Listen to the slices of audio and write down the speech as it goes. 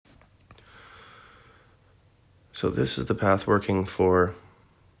So this is the path working for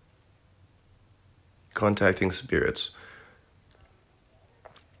contacting spirits.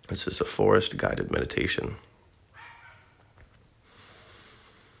 This is a forest-guided meditation.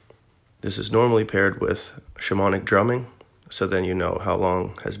 This is normally paired with shamanic drumming, so then you know how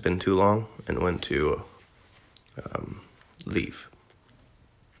long has been too long and when to leave.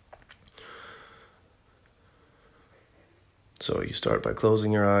 So you start by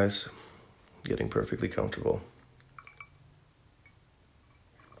closing your eyes, getting perfectly comfortable.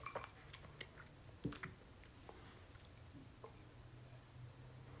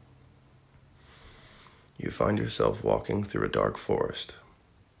 You find yourself walking through a dark forest.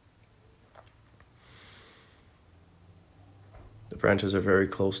 The branches are very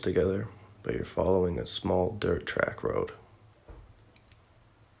close together, but you're following a small dirt track road.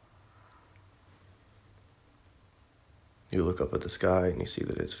 You look up at the sky and you see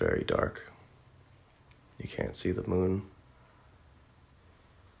that it's very dark. You can't see the moon.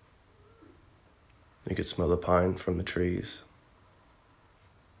 You can smell the pine from the trees.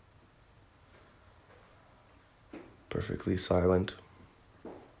 Perfectly silent.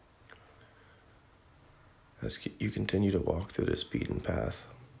 As you continue to walk through this beaten path,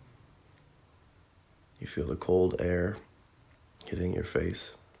 you feel the cold air hitting your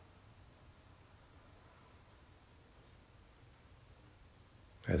face.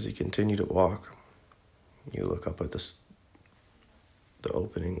 As you continue to walk, you look up at the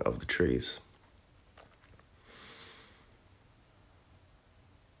opening of the trees.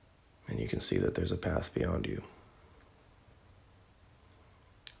 And you can see that there's a path beyond you.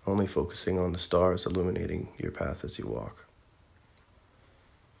 Only focusing on the stars illuminating your path as you walk.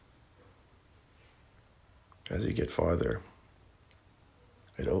 As you get farther,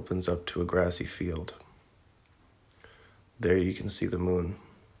 it opens up to a grassy field. There you can see the moon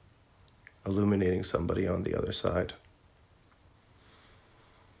illuminating somebody on the other side.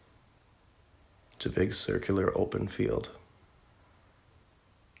 It's a big circular open field.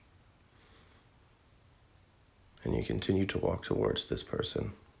 And you continue to walk towards this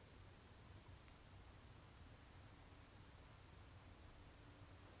person.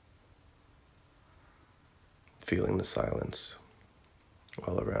 Feeling the silence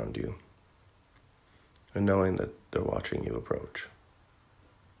all around you, and knowing that they're watching you approach.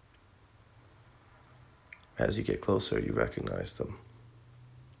 As you get closer, you recognize them.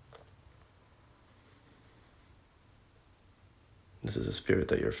 This is a spirit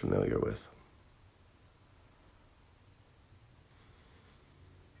that you're familiar with.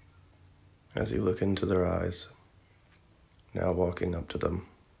 As you look into their eyes, now walking up to them,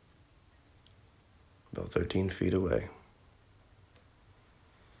 about 13 feet away,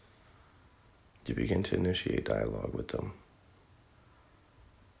 you begin to initiate dialogue with them.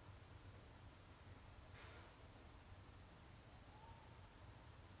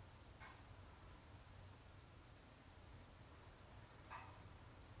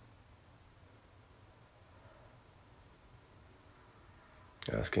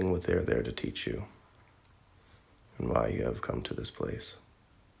 Asking what they're there to teach you and why you have come to this place.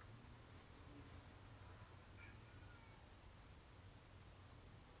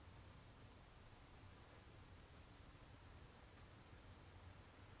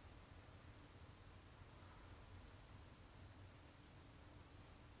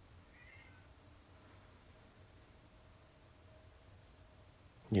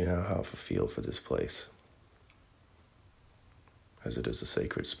 You now have a feel for this place, as it is a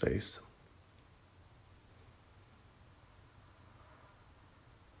sacred space.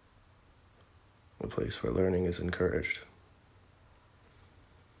 A place where learning is encouraged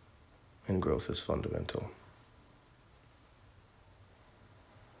and growth is fundamental.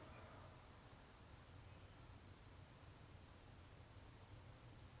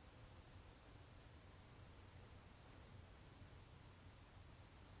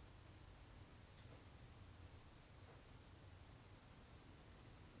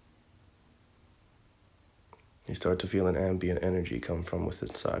 You start to feel an ambient energy come from within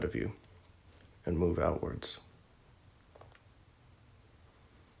inside of you and move outwards.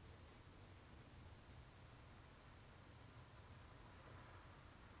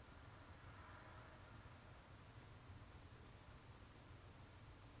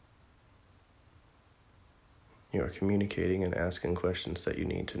 You are communicating and asking questions that you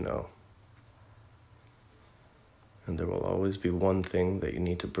need to know. And there will always be one thing that you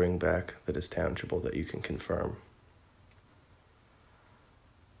need to bring back that is tangible that you can confirm.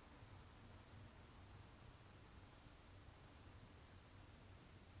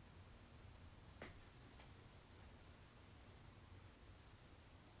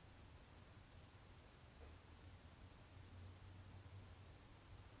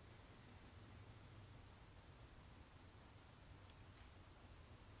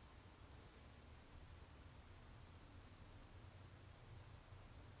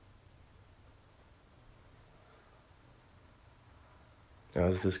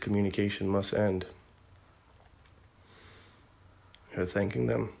 as this communication must end, you're thanking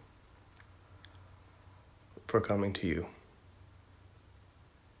them for coming to you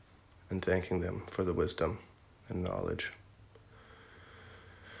and thanking them for the wisdom and knowledge.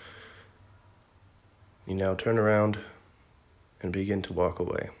 You now turn around and begin to walk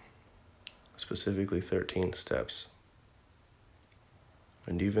away, specifically 13 steps.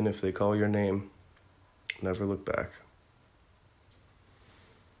 And even if they call your name, never look back.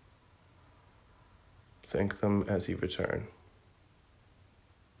 Thank them as you return.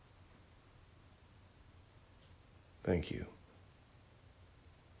 Thank you.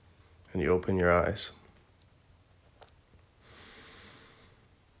 And you open your eyes.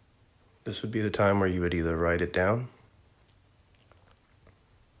 This would be the time where you would either write it down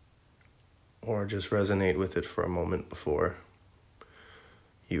or just resonate with it for a moment before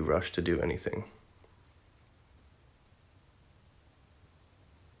you rush to do anything.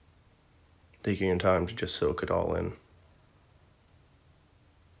 Taking your time to just soak it all in.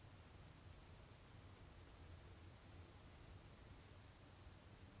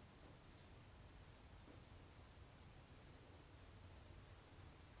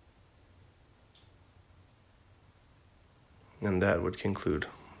 And that would conclude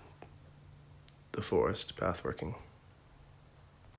the forest pathworking.